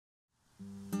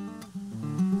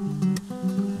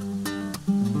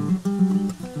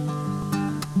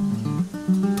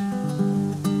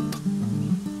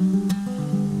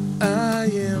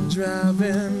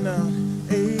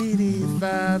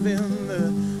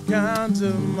kind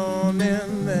of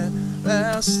morning that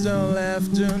lasts all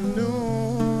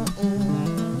afternoon,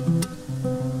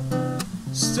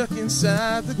 stuck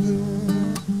inside the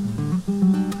gloom.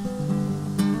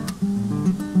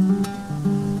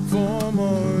 4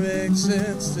 more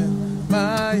exits to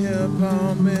my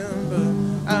apartment, but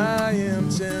I am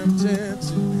tempted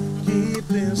to keep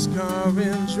this car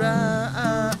in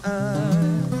drive,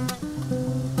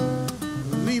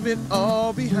 leave it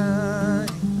all behind.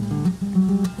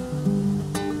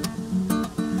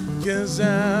 'Cause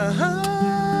I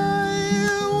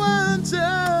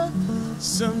wonder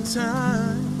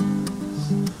sometimes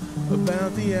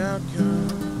about the outcome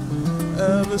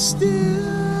of a still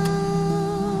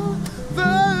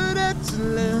verdict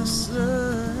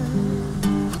lesson.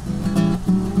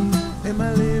 Am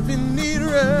I living it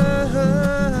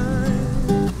right?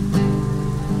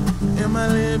 Am I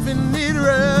living it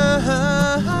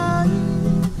right?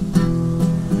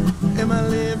 Am I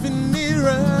living it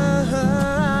right?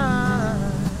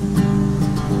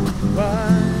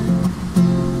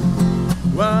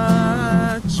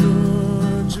 Why,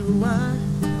 Georgia, why?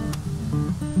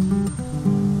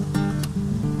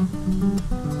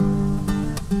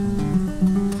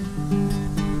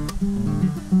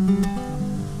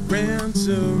 Rent a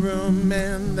room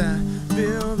and I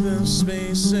fill the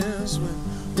spaces with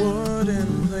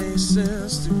wooden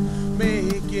places to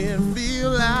make it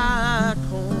feel like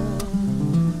home.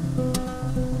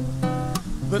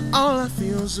 But all I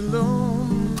feel is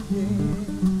alone, yeah.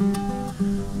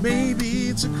 Maybe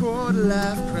it's a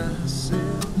quarter-life crisis,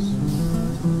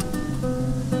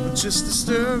 or just the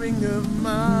stirring of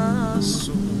my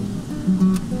soul.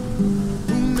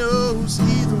 Who knows?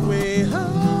 Either way, I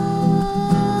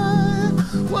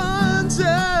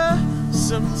wonder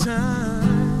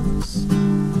sometimes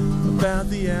about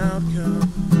the outcome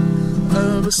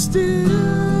of a still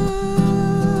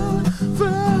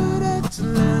verdict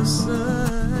lesson.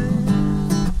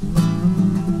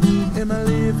 Am I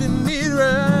living it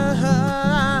right?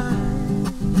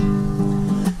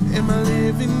 Am I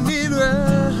living it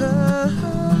right?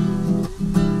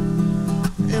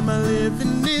 Am I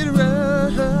living it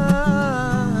right?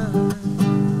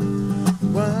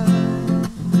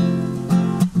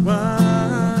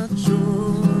 Why,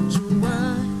 Georgia,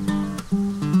 why?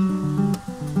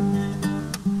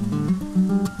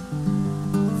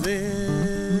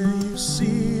 There you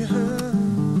see her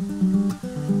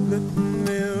looking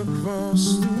across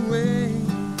the way.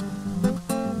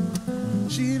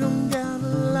 She don't got a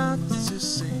lot to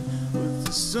say, but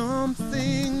there's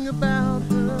something about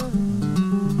her.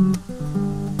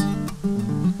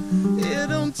 It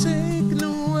don't take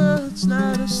no words,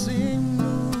 not a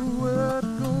single word.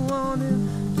 Go on and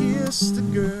kiss the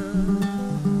girl.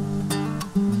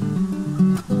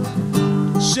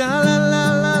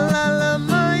 Sha-la-la-la-la-la,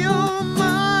 my oh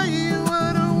my,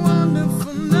 what a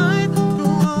wonderful night. Go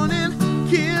on and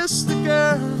kiss the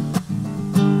girl.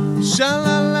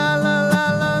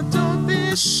 Sha-la-la-la-la-la, don't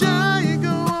be shy.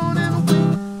 Go on and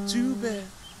wait. Too bad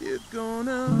you're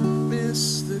gonna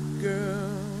miss the girl.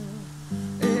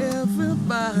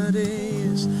 Everybody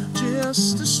is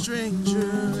just a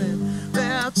stranger, and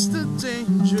that's the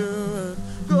danger of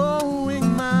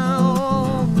going my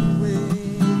own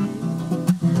way.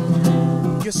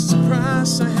 Guess it's a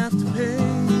price I have to pay,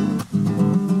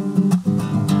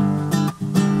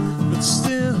 but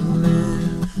still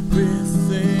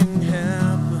everything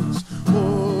happens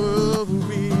for a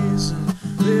reason.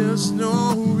 There's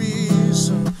no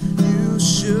reason you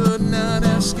should not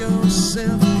ask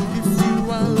yourself if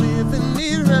you are living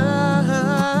it right.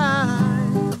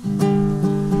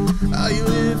 Are you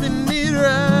living it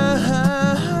right?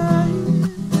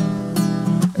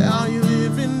 Are you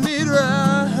living it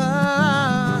right?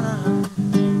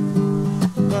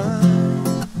 Why?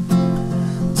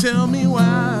 Tell me why?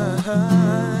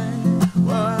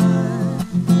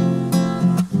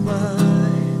 Why,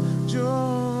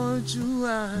 Georgia,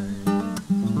 why?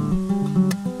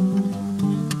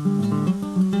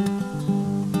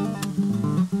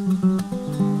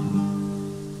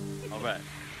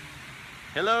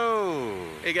 Hello!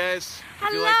 Hey guys, if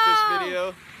you Hello. like this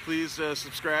video, please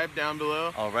subscribe down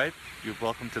below. Alright, you're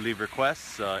welcome to leave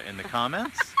requests in the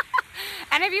comments.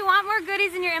 And if you want more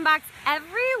goodies in your inbox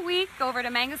every week, go over to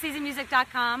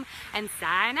mangoseasonmusic.com and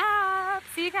sign up.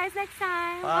 See you guys next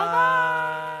time.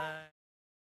 Bye.